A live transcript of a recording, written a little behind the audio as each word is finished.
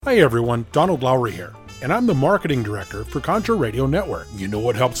Hi everyone, Donald Lowry here, and I'm the marketing director for Contra Radio Network. You know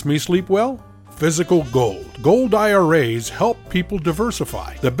what helps me sleep well? Physical gold. Gold IRAs help people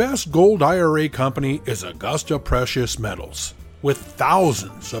diversify. The best gold IRA company is Augusta Precious Metals, with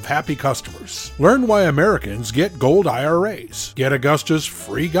thousands of happy customers. Learn why Americans get gold IRAs. Get Augusta's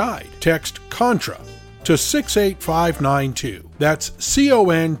free guide. Text CONTRA to 68592. That's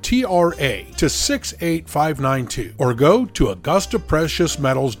CONTRA to 68592. Or go to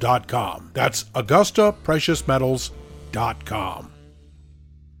AugustaPreciousMetals.com. That's AugustaPreciousMetals.com.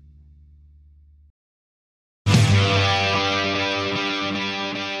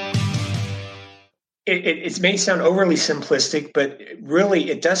 It may sound overly simplistic, but really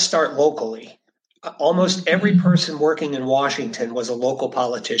it does start locally. Almost every person working in Washington was a local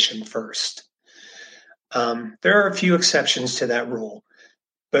politician first. There are a few exceptions to that rule,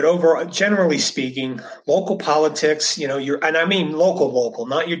 but overall, generally speaking, local politics, and I mean local,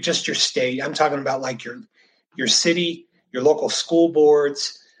 not just your state. I'm talking about like your city, your local school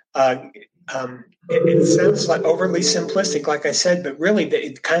boards. It sounds like overly simplistic, like I said, but really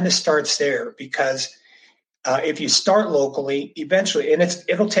it kind of starts there because if you start locally, eventually, and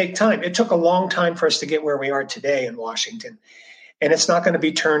it'll take time. It took a long time for us to get where we are today in Washington, and it's not going to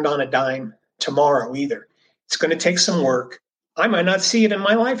be turned on a dime tomorrow either. It's going to take some work. I might not see it in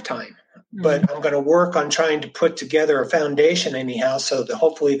my lifetime, but I'm going to work on trying to put together a foundation anyhow, so that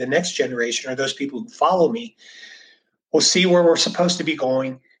hopefully the next generation or those people who follow me will see where we're supposed to be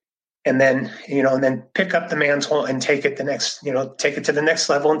going, and then pick up the mantle and take it to the next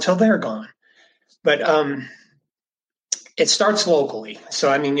level until they're gone. But it starts locally.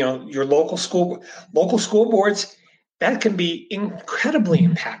 So I mean, your local school boards, that can be incredibly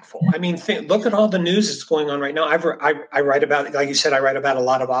impactful. I mean, look at all the news that's going on right now. I write about, like you said, I write about a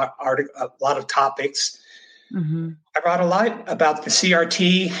lot of topics. Mm-hmm. I write a lot about the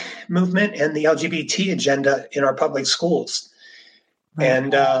CRT movement and the LGBT agenda in our public schools. Right.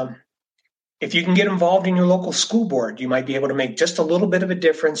 And if you can get involved in your local school board, you might be able to make just a little bit of a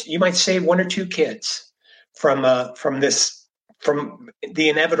difference. You might save one or two kids from the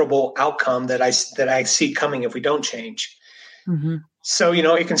inevitable outcome that I see coming if we don't change. Mm-hmm. So,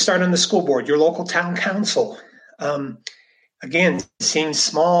 it can start on the school board, your local town council. Again, it seems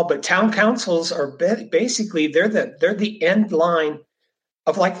small, but town councils are basically they're the end line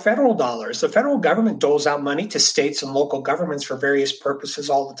of like federal dollars. The federal government doles out money to states and local governments for various purposes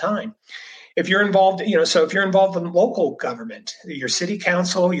all the time. If you're involved, if you're involved in local government, your city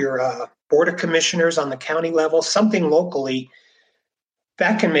council, your board of commissioners on the county level, something locally,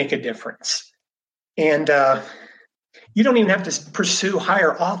 that can make a difference. And you don't even have to pursue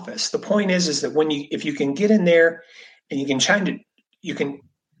higher office. The point is that if you can get in there and you can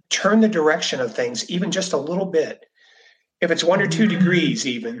turn the direction of things even just a little bit. If it's 1 or 2 degrees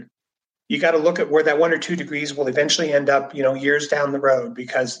even, you got to look at where that 1 or 2 degrees will eventually end up, years down the road,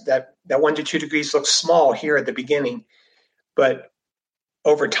 because that 1 to 2 degrees looks small here at the beginning, but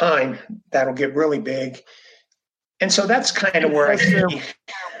over time that'll get really big. And so that's kind of where I see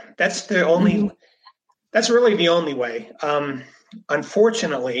that's really the only way.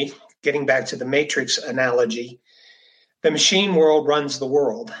 Unfortunately, getting back to the Matrix analogy, the machine world runs the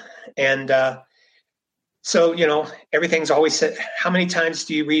world. And so, everything's always said. How many times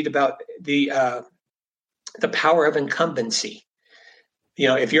do you read about the power of incumbency?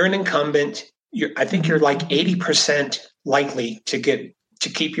 If you're an incumbent, I think you're like 80% likely to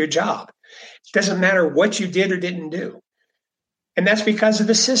keep your job. It doesn't matter what you did or didn't do. And that's because of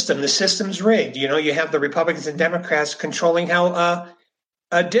the system. The system's rigged. You have the Republicans and Democrats controlling how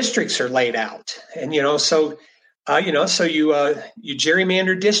districts are laid out. And, so you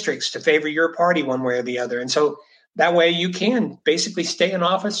gerrymander districts to favor your party one way or the other. And so that way you can basically stay in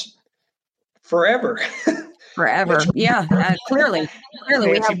office forever. Forever. Yeah, clearly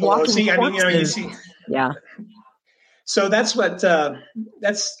we have walking corpses. You see. Yeah. So that's what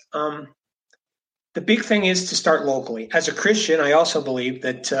the big thing is, to start locally. As a Christian, I also believe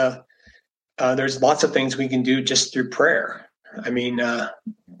that there's lots of things we can do just through prayer. I mean,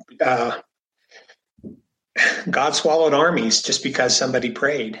 God swallowed armies just because somebody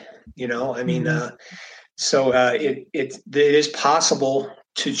prayed. So it is possible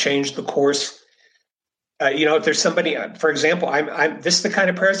to change the course. If there's somebody, for example, this is the kind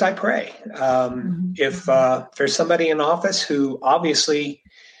of prayers I pray. If there's somebody in office who obviously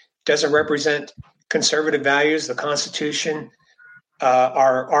doesn't represent conservative values, the Constitution,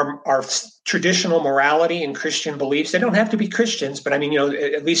 our traditional morality and Christian beliefs, they don't have to be Christians, but I mean,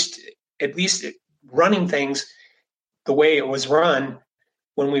 at least running things the way it was run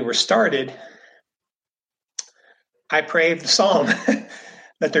when we were started, I pray the psalm,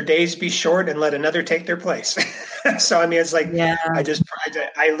 let their days be short and let another take their place. So, I mean, it's like, Yeah.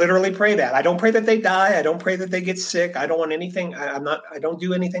 I literally pray that. I don't pray that they die. I don't pray that they get sick. I don't want anything. I don't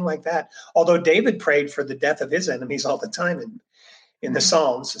do anything like that. Although David prayed for the death of his enemies all the time in the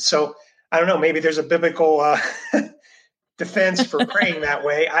Psalms. So I don't know, maybe there's a biblical defense for praying that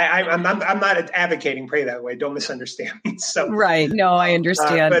way. I'm not advocating pray that way. Don't misunderstand me. So, right. No, I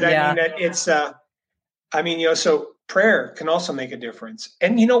understand. But yeah. I mean, so prayer can also make a difference.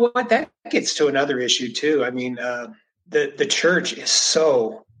 And you know what? That gets to another issue too. I mean, the church is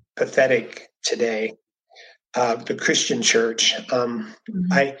so pathetic today. The Christian church.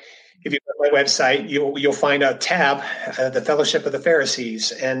 If you go to my website, you'll find a tab, the Fellowship of the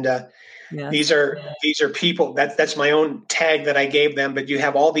Pharisees, and Yes. these are people. That's my own tag that I gave them. But you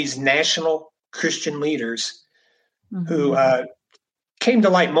have all these national Christian leaders who came to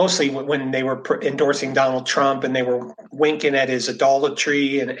light mostly when they were endorsing Donald Trump and they were winking at his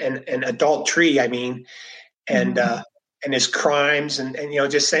idolatry and adultery. I mean, and his crimes and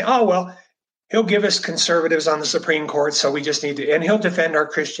just saying, oh well, he'll give us conservatives on the Supreme Court, so we just need to, and he'll defend our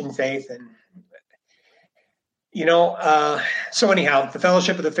Christian faith. And so anyhow, the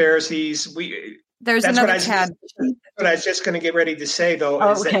Fellowship of the Pharisees. There's another tab. What I was just going to get ready to say,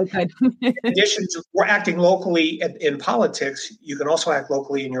 though, is okay, that good. in addition to we're acting locally in politics, you can also act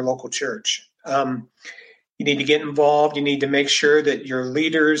locally in your local church. You need to get involved. You need to make sure that your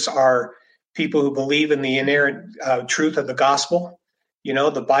leaders are people who believe in the inerrant truth of the gospel.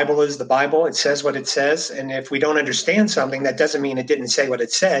 The Bible is the Bible. It says what it says. And if we don't understand something, that doesn't mean it didn't say what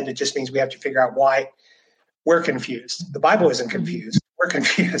it said. It just means we have to figure out why we're confused. The Bible isn't confused. We're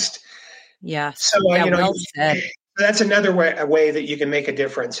confused. Yeah. So, well said. That's another way that you can make a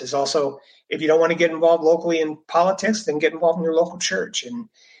difference is also, if you don't want to get involved locally in politics, then get involved in your local church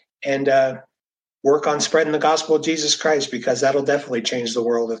and work on spreading the gospel of Jesus Christ, because that'll definitely change the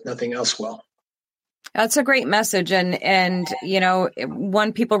world if nothing else will. That's a great message. And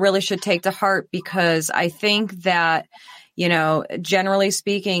one people really should take to heart, because I think that, generally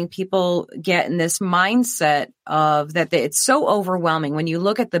speaking, people get in this mindset of that it's so overwhelming when you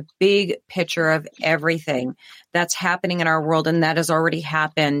look at the big picture of everything that's happening in our world, and that has already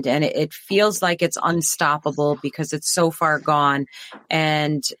happened. And it feels like it's unstoppable because it's so far gone.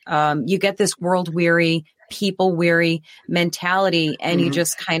 And you get this world weary, people weary mentality, and you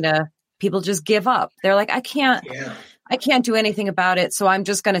just people just give up. They're like, I can't do anything about it. So I'm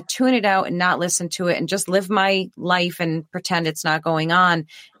just going to tune it out and not listen to it and just live my life and pretend it's not going on.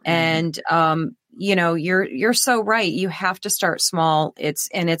 And, you're so right. You have to start small. It's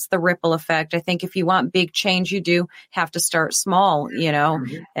the ripple effect. I think if you want big change, you do have to start small,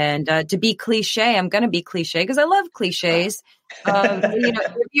 and to be cliche, I'm going to be cliche because I love cliches.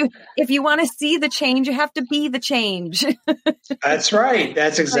 If you want to see the change, you have to be the change. That's right.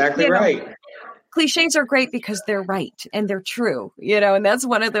 That's exactly right. Cliches are great because they're right and they're true, and that's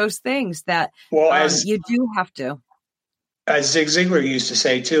one of those things that you do have to. As Zig Ziglar used to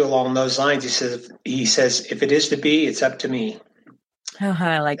say too, along those lines, he says, if it is to be, it's up to me. Oh,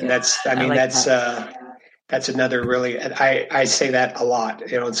 I like and it. That's another really, I say that a lot,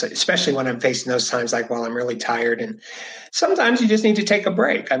 especially when I'm facing those times, like while I'm really tired. And sometimes you just need to take a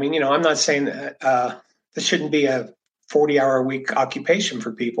break. I mean, I'm not saying that this shouldn't be a 40-hour-a-week occupation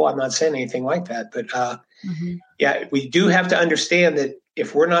for people. I'm not saying anything like that. But we do have to understand that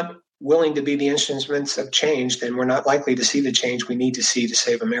if we're not willing to be the instruments of change, then we're not likely to see the change we need to see to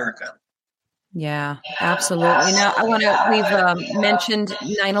save America. Yeah, absolutely. Now, we've mentioned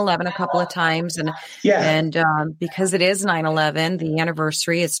 9/11 a couple of times, and because it is 9/11, the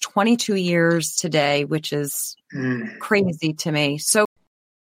anniversary, it's 22 years today, which is crazy to me. So,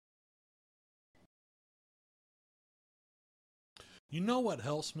 you know what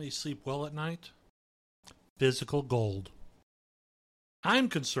helps me sleep well at night? Physical gold. I'm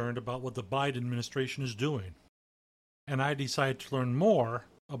concerned about what the Biden administration is doing, and I decided to learn more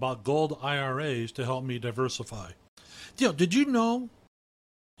about gold IRAs to help me diversify. Did you know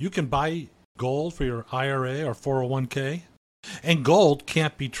you can buy gold for your IRA or 401k? And gold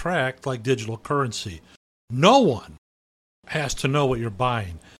can't be tracked like digital currency. No one has to know what you're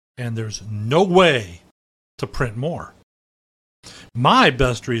buying, and there's no way to print more. My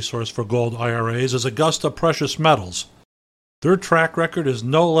best resource for gold IRAs is Augusta Precious Metals. Their track record is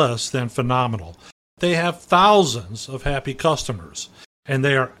no less than phenomenal. They have thousands of happy customers, and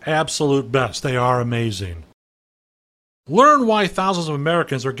they are absolute best. They are amazing. Learn why thousands of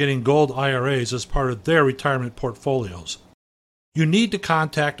Americans are getting gold IRAs as part of their retirement portfolios. You need to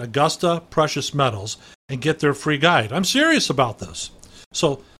contact Augusta Precious Metals and get their free guide. I'm serious about this.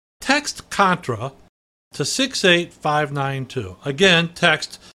 So text Contra to 68592. Again,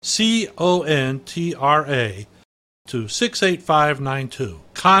 text CONTRA to 68592.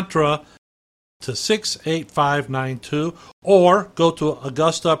 Contra to 68592, or go to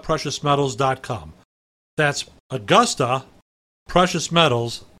AugustaPreciousMetals.com. That's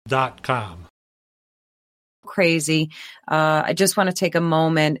AugustaPreciousMetals.com. Crazy. I just want to take a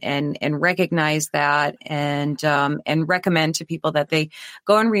moment and recognize that and recommend to people that they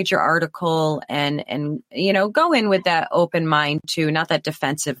go and read your article and go in with that open mind too, not that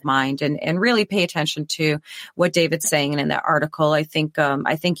defensive mind, and really pay attention to what David's saying in that article. I think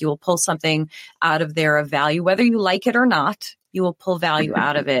you will pull something out of there of value, whether you like it or not. You will pull value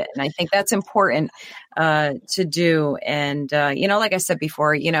out of it. And I think that's important to do. And, like I said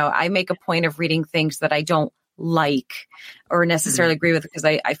before, I make a point of reading things that I don't like or necessarily agree with, because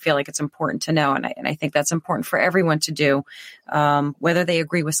I feel like it's important to know. And I think that's important for everyone to do, whether they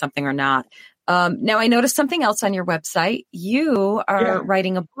agree with something or not. Now, I noticed something else on your website. You are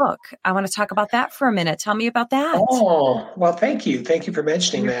writing a book. I want to talk about that for a minute. Tell me about that. Oh, well, thank you. Thank you for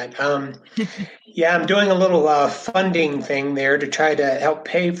mentioning that. I'm doing a little funding thing there to try to help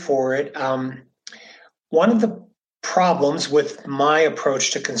pay for it. One of the problems with my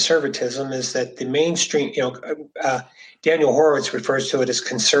approach to conservatism is that the mainstream, Daniel Horowitz refers to it as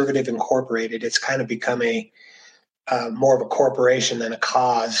conservative incorporated. It's kind of become more of a corporation than a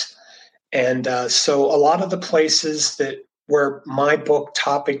cause. And so a lot of the places where my book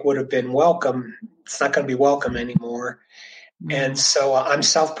topic would have been welcome, it's not going to be welcome anymore. And so I'm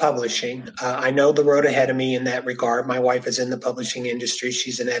self-publishing. I know the road ahead of me in that regard. My wife is in the publishing industry.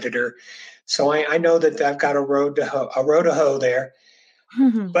 She's an editor. So I know that I've got a road to hoe there.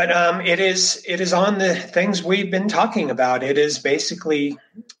 Mm-hmm. But it is on the things we've been talking about. It is basically,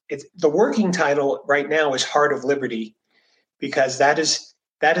 the working title right now is Heart of Liberty, because that is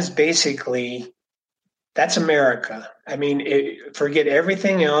basically, that's America. I mean, forget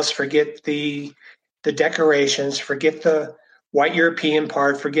everything else. Forget the decorations. Forget the white European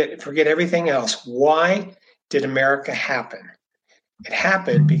part. Forget everything else. Why did America happen? It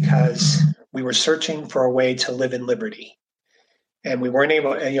happened because we were searching for a way to live in liberty. And we weren't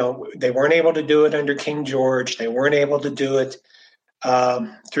able, they weren't able to do it under King George. They weren't able to do it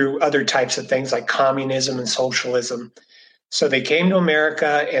through other types of things like communism and socialism. So they came to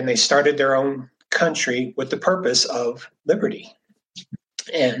America and they started their own country with the purpose of liberty.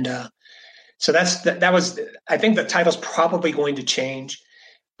 And so that was, I think the title's probably going to change.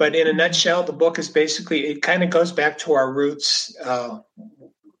 But in a nutshell, the book is basically, it kind of goes back to our roots.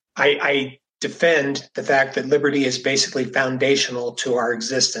 I defend the fact that liberty is basically foundational to our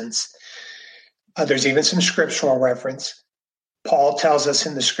existence. There's even some scriptural reference. Paul tells us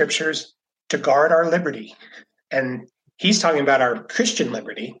in the scriptures to guard our liberty. And he's talking about our Christian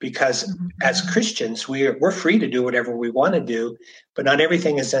liberty, because as Christians, we're free to do whatever we want to do, but not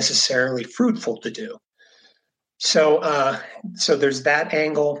everything is necessarily fruitful to do. So there's that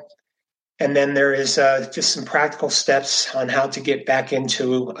angle. And then there is just some practical steps on how to get back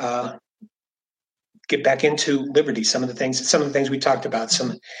into liberty. Some of the things we talked about,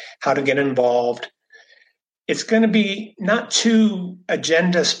 how to get involved. It's going to be not too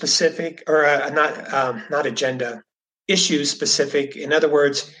agenda specific, or not agenda, issue specific. In other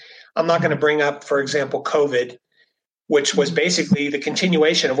words, I'm not going to bring up, for example, COVID, which was basically the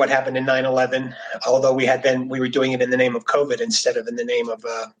continuation of what happened in 9/11, although we were doing it in the name of COVID instead of in the name of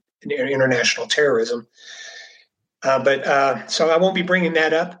international terrorism. So I won't be bringing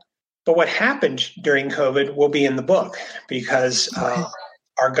that up. But what happened during COVID will be in the book, because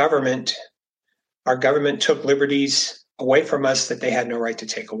our government took liberties away from us that they had no right to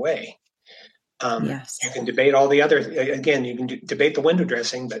take away. Yes. You can debate all the other, again, you can debate the window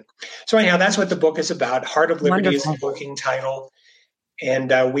dressing, but so anyhow, that's what the book is about. Heart of Liberty is the working title.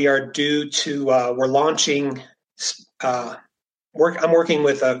 And we are due to, we're launching, I'm working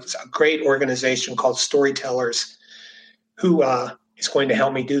with a great organization called Storytellers, who is going to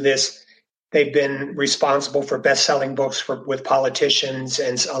help me do this. They've been responsible for best-selling books with politicians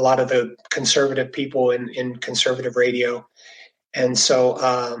and a lot of the conservative people in conservative radio. And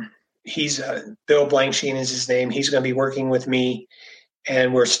so he's Bill Blanksheen is his name. He's going to be working with me,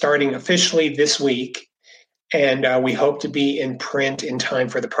 and we're starting officially this week. And we hope to be in print in time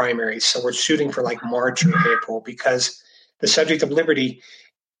for the primaries. So we're shooting for like March or April, because the subject of liberty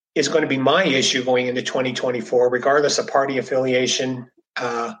is going to be my issue going into 2024, regardless of party affiliation.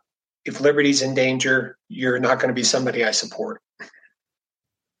 If liberty's in danger, you're not going to be somebody I support.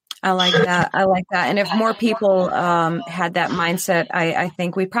 I like that. I like that. And if more people had that mindset, I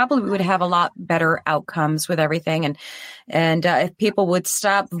think we probably would have a lot better outcomes with everything. And if people would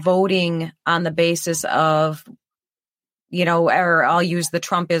stop voting on the basis of, or I'll use the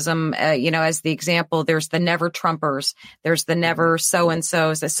Trumpism, as the example. There's the never Trumpers. There's the never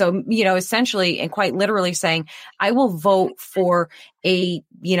so-and-sos. So, essentially and quite literally saying, I will vote for a,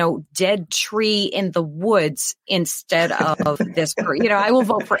 dead tree in the woods instead of this. I will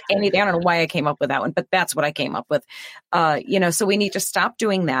vote for anything. I don't know why I came up with that one, but that's what I came up with. So we need to stop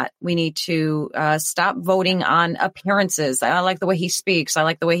doing that. We need to stop voting on appearances. I like the way he speaks. I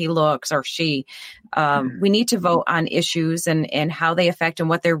like the way he looks or she. We need to vote on issues and how they affect and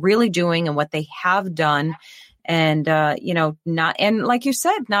what they're really doing and what they have done. And, not, and like you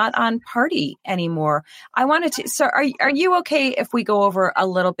said, not on party anymore. I wanted to, so are you okay if we go over a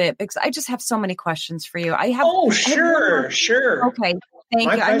little bit? Because I just have so many questions for you. Sure. Okay.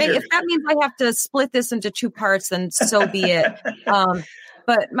 Thank you. If that means I have to split this into two parts, then so be it.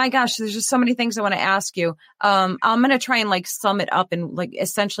 But my gosh, there's just so many things I want to ask you. I'm going to try and sum it up in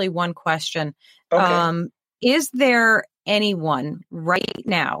essentially one question. Okay. Is there anyone right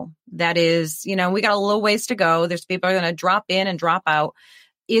now that is, we got a little ways to go. There's people are going to drop in and drop out.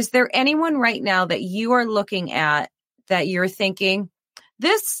 Is there anyone right now that you are looking at that you're thinking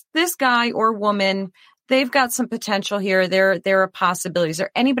this guy or woman, they've got some potential here. There are possibilities. Is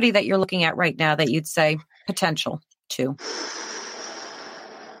there anybody that you're looking at right now that you'd say potential to?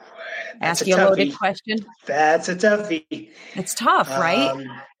 Ask you a loaded question. That's a toughie. It's tough, right?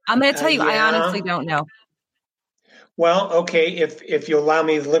 I'm going to tell you, I honestly don't know. Well, okay, if you allow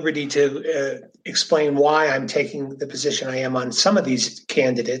me the liberty to explain why I'm taking the position I am on some of these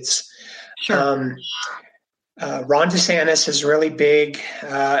candidates. Sure. Ron DeSantis is really big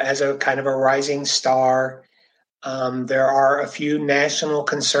as a kind of a rising star. There are a few national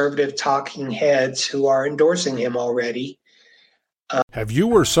conservative talking heads who are endorsing him already. Have you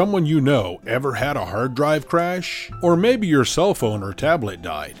or someone you know ever had a hard drive crash? Or maybe your cell phone or tablet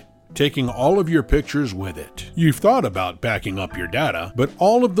died, taking all of your pictures with it. You've thought about backing up your data, but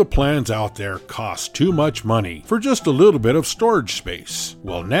all of the plans out there cost too much money for just a little bit of storage space.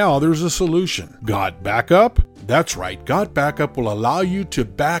 Well, now there's a solution. Got Backup? That's right, Got Backup will allow you to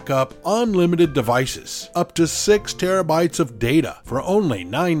back up unlimited devices, up to 6 terabytes of data for only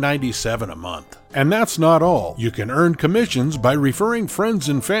 $9.97 a month. And that's not all. You can earn commissions by referring friends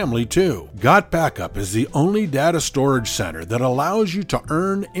and family too. Got Backup is the only data storage center that allows you to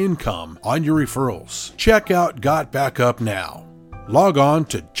earn income on your referrals. Check out Got Backup now. Log on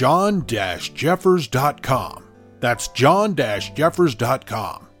to john-jeffers.com. That's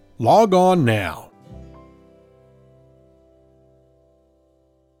john-jeffers.com. Log on now.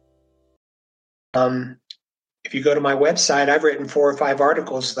 If you go to my website, I've written 4 or 5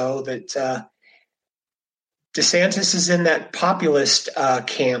 articles, though, that DeSantis is in that populist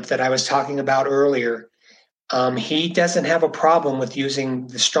camp that I was talking about earlier. He doesn't have a problem with using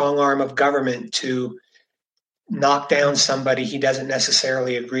the strong arm of government to knock down somebody he doesn't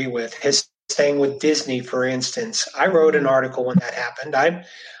necessarily agree with. His thing with Disney, for instance, I wrote an article when that happened.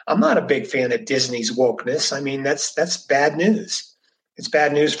 I'm not a big fan of Disney's wokeness. I mean, that's bad news. It's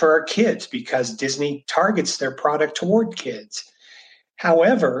bad news for our kids because Disney targets their product toward kids.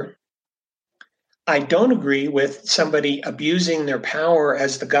 However, I don't agree with somebody abusing their power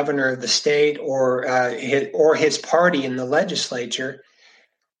as the governor of the state or his party in the legislature,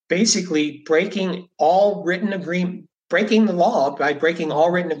 basically breaking the law by breaking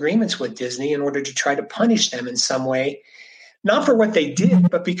all written agreements with Disney in order to try to punish them in some way, not for what they did,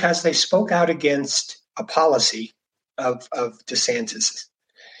 but because they spoke out against a policy of DeSantis.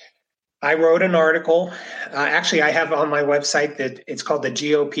 I wrote an article. Actually, I have on my website that it's called the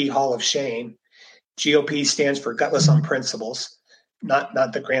GOP Hall of Shame. GOP stands for Gutless on Principles, not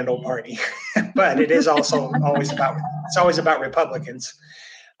the grand old party, but it is also always about Republicans.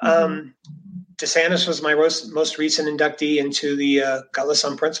 DeSantis was my most recent inductee into the Gutless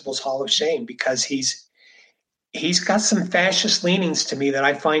on Principles Hall of Shame because he's got some fascist leanings to me that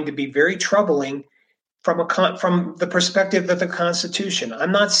I find to be very troubling from the perspective of the Constitution.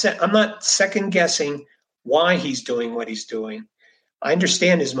 I'm not second guessing why he's doing what he's doing. I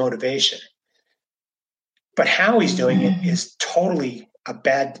understand his motivation. But how he's doing it is totally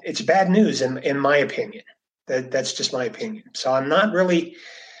it's bad news in my opinion. That's just my opinion. So I'm not really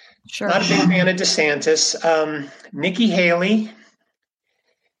not a big fan of DeSantis. Nikki Haley,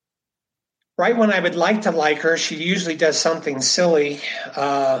 right when I would like to like her, she usually does something silly.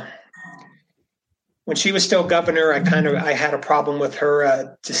 When she was still governor, I had a problem with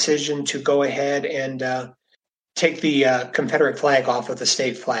her decision to go ahead and take the Confederate flag off of the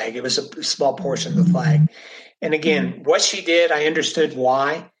state flag. It was a small portion of the flag. And again, what she did, I understood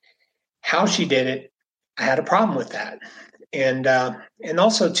why. How she did it, I had a problem with that. And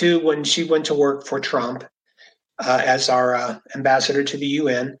also too, when she went to work for Trump as our ambassador to the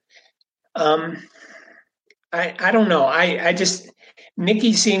UN, I don't know. I just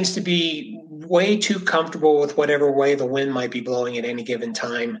Nikki seems to be way too comfortable with whatever way the wind might be blowing at any given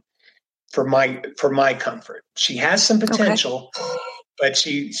time for my comfort. She has some potential, but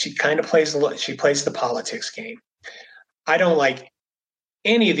she kind of plays the politics game. I don't like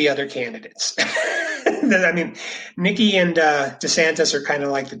any of the other candidates. I mean, Nikki and DeSantis are kind of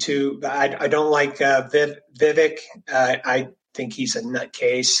like the two. I don't like Vivek. I think he's a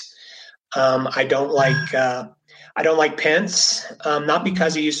nutcase. I don't like Pence. Not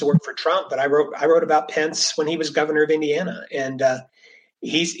because he used to work for Trump, but I wrote about Pence when he was governor of Indiana, and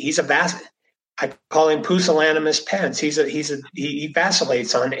he's a vast. I call him pusillanimous Pence. He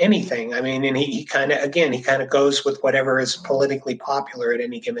vacillates on anything. I mean, and he kind of goes with whatever is politically popular at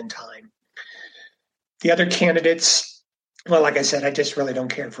any given time. The other candidates, well, like I said, I just really don't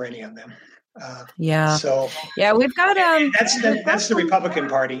care for any of them. So we've got that's the Republican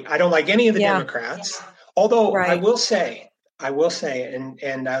Party. I don't like any of the Democrats. Although I will say,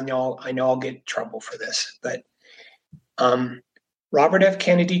 and I know I'll get in trouble for this, but Robert F.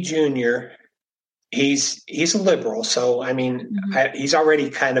 Kennedy Jr. He's a liberal, so I mean, he's already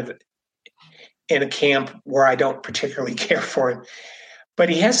kind of in a camp where I don't particularly care for him. But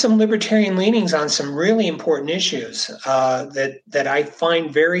he has some libertarian leanings on some really important issues that I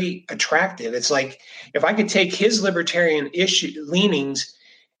find very attractive. It's like if I could take his libertarian leanings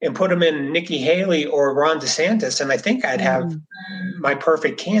and put them in Nikki Haley or Ron DeSantis, and I think I'd have my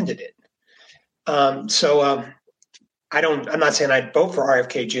perfect candidate. I'm not saying I'd vote for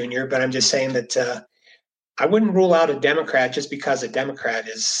RFK Jr., but I'm just saying that I wouldn't rule out a Democrat just because a Democrat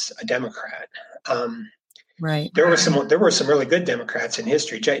is a Democrat. Right. There were some really good Democrats in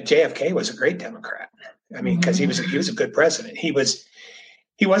history. JFK was a great Democrat. I mean, because he was a good president. He wasn't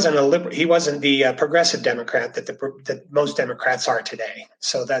the progressive Democrat that most Democrats are today.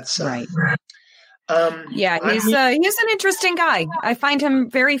 So that's right. He's an interesting guy. I find him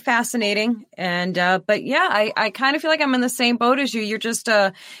very fascinating, and I kind of feel like I'm in the same boat as you. You're just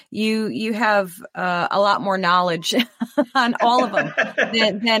you have a lot more knowledge on all of them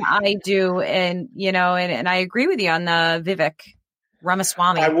than I do, and and I agree with you on the Vivek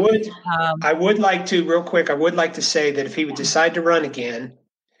Ramaswamy. I would like to real quick. I would like to say that if he would decide to run again,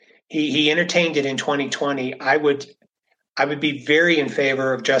 he entertained it in 2020. I would be very in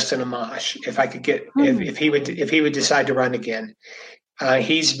favor of Justin Amash if I could get if he would decide to run again.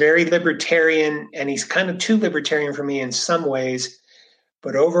 He's very libertarian, and he's kind of too libertarian for me in some ways.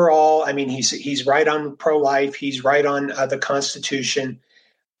 But overall, I mean, he's right on pro-life. He's right on the Constitution.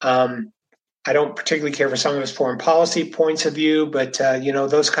 I don't particularly care for some of his foreign policy points of view, but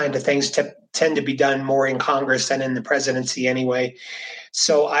those kind of things tend to be done more in Congress than in the presidency anyway.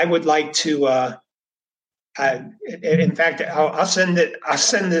 So I would like to. In fact, I'll send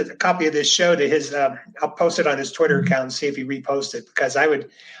a copy of this show to his. I'll post it on his Twitter account and see if he reposts it, because I would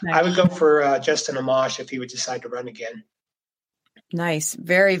go for Justin Amash if he would decide to run again. Nice,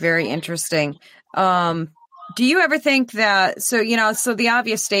 very, very interesting. Do you ever think that? So the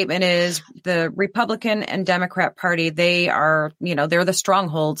obvious statement is the Republican and Democrat Party. They are, they're the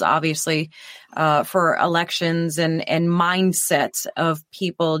strongholds, obviously, for elections and mindsets of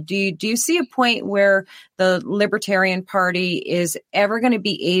people. Do you see a point where the Libertarian Party is ever going to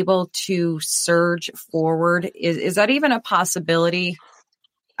be able to surge forward? Is that even a possibility?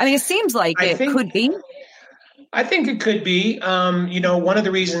 I mean, it seems like it could be. I think it could be. One of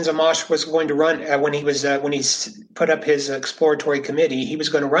the reasons Amash was going to run when he put up his exploratory committee, he was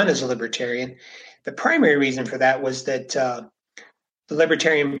going to run as a libertarian. The primary reason for that was that the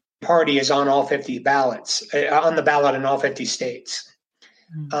Libertarian Party is on all 50 ballots, on the ballot in all 50 states.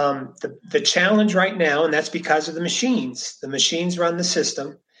 The challenge right now, and that's because of the machines. The machines run the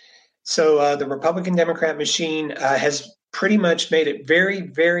system. So the Republican Democrat machine has pretty much made it very,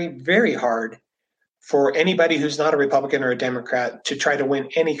 very, very hard for anybody who's not a Republican or a Democrat to try to win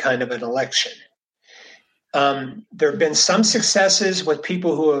any kind of an election. There have been some successes with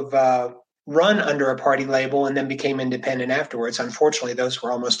people who have run under a party label and then became independent afterwards. Unfortunately, those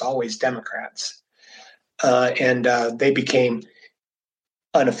were almost always Democrats. And they became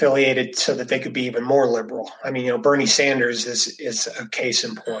unaffiliated so that they could be even more liberal. I mean, Bernie Sanders is a case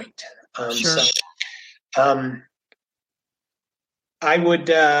in point. Sure.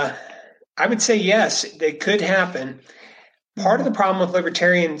 I would say yes, they could happen. Part of the problem with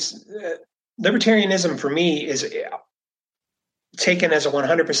libertarians, libertarianism for me is taken as a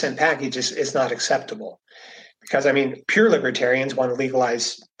 100% package is not acceptable. Because, I mean, pure libertarians want to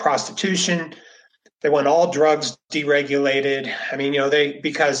legalize prostitution. They want all drugs deregulated. I mean,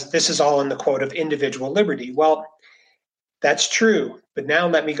 because this is all in the quote of individual liberty. Well, that's true. But now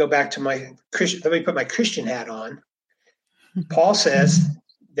let me go back to let me put my Christian hat on. Paul says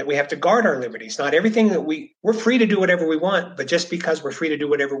that we have to guard our liberties. Not everything that we're free to do whatever we want, but just because we're free to do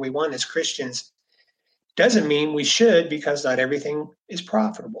whatever we want as Christians doesn't mean we should, because not everything is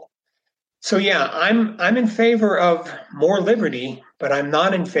profitable. So yeah, I'm in favor of more liberty, but I'm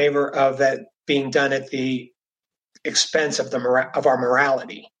not in favor of that being done at the expense of of our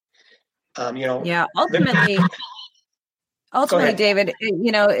morality. Yeah, ultimately, David,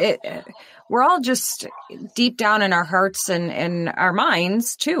 we're all just deep down in our hearts and our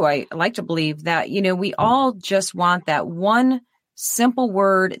minds too. I like to believe that, we all just want that one simple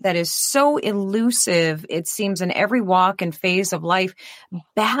word that is so elusive, it seems, in every walk and phase of life: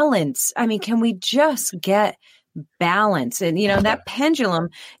 balance. I mean, can we just get balance? And, that pendulum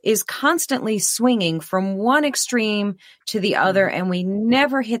is constantly swinging from one extreme to the other, and we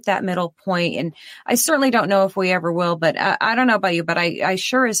never hit that middle point. And I certainly don't know if we ever will, but I don't know about you, but I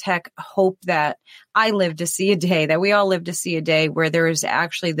sure as heck hope that I live to see a day, that we all live to see a day where there is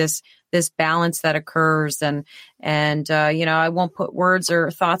actually this balance that occurs. And I won't put words or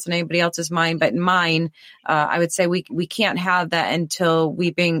thoughts in anybody else's mind, but in mine, I would say we can't have that until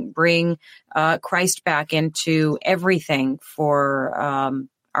we bring Christ back into everything for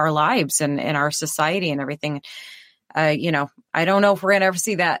our lives and our society and everything. I don't know if we're going to ever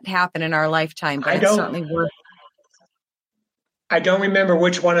see that happen in our lifetime, but it's certainly worth. I don't remember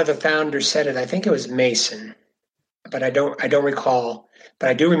which one of the founders said it. I think it was Mason, but I don't recall. But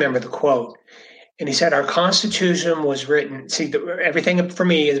I do remember the quote. And he said, our Constitution was written. See, everything for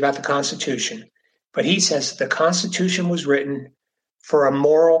me is about the Constitution. But he says the Constitution was written for a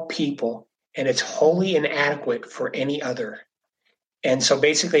moral people, and it's wholly inadequate for any other. And so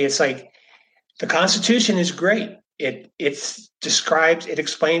basically it's like the Constitution is great. It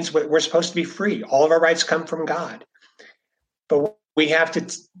explains what we're supposed to be free. All of our rights come from God. But we have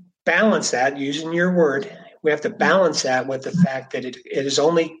to balance that, using your word. We have to balance that with the fact that it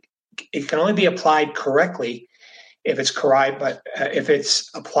can only be applied correctly if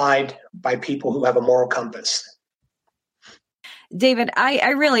it's applied by people who have a moral compass. David,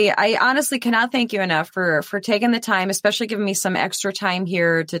 I honestly cannot thank you enough for taking the time, especially giving me some extra time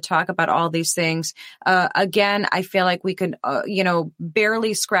here to talk about all these things. Again, I feel like we could,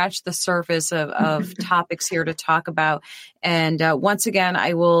 barely scratch the surface of topics here to talk about. And once again,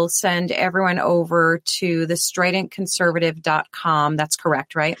 I will send everyone over to the stridentconservative.com. That's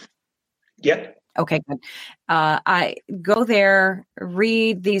correct, right? Yep. Okay, good. I go there,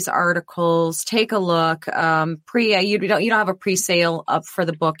 read these articles, take a look. You don't have a pre-sale up for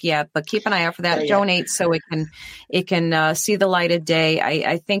the book yet, but keep an eye out for that. Donate so it can see the light of day.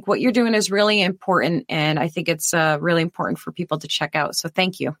 I think what you're doing is really important, and I think it's really important for people to check out. So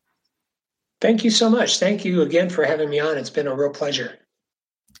thank you. Thank you so much. Thank you again for having me on. It's been a real pleasure.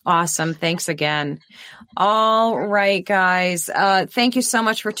 Awesome. Thanks again. All right, guys. Thank you so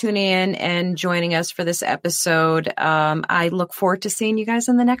much for tuning in and joining us for this episode. I look forward to seeing you guys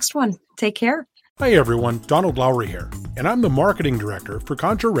in the next one. Take care. Hi everyone, Donald Lowry here, and I'm the marketing director for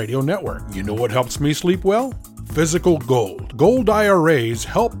Contra Radio Network. You know what helps me sleep well? Physical gold. Gold IRAs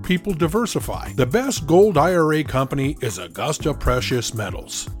help people diversify. The best gold IRA company is Augusta Precious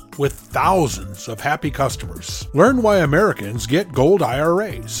Metals, with thousands of happy customers. Learn why Americans get gold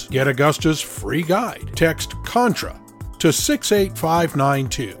IRAs. Get Augusta's free guide. Text CONTRA to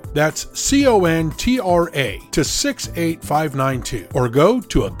 68592. That's CONTRA to 68592. Or go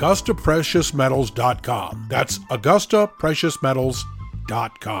to AugustaPreciousMetals.com. That's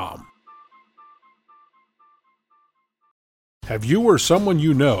AugustaPreciousMetals.com. Have you or someone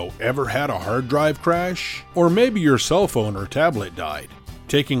you know ever had a hard drive crash? Or maybe your cell phone or tablet died,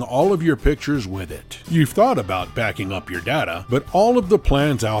 taking all of your pictures with it. You've thought about backing up your data, but all of the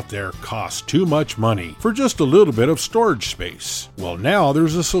plans out there cost too much money for just a little bit of storage space. Well, now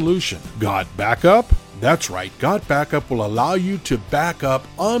there's a solution. Got Backup? That's right, Got Backup will allow you to back up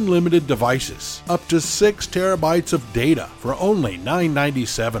unlimited devices, up to 6 terabytes of data for only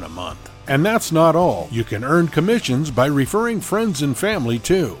 $9.97 a month. And that's not all. You can earn commissions by referring friends and family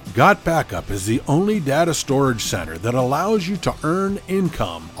too. Got Backup is the only data storage center that allows you to earn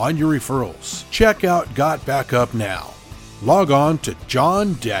income on your referrals. Check out Got Backup now. Log on to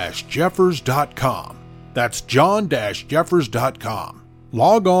john-jeffers.com. That's john-jeffers.com.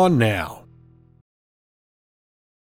 Log on now.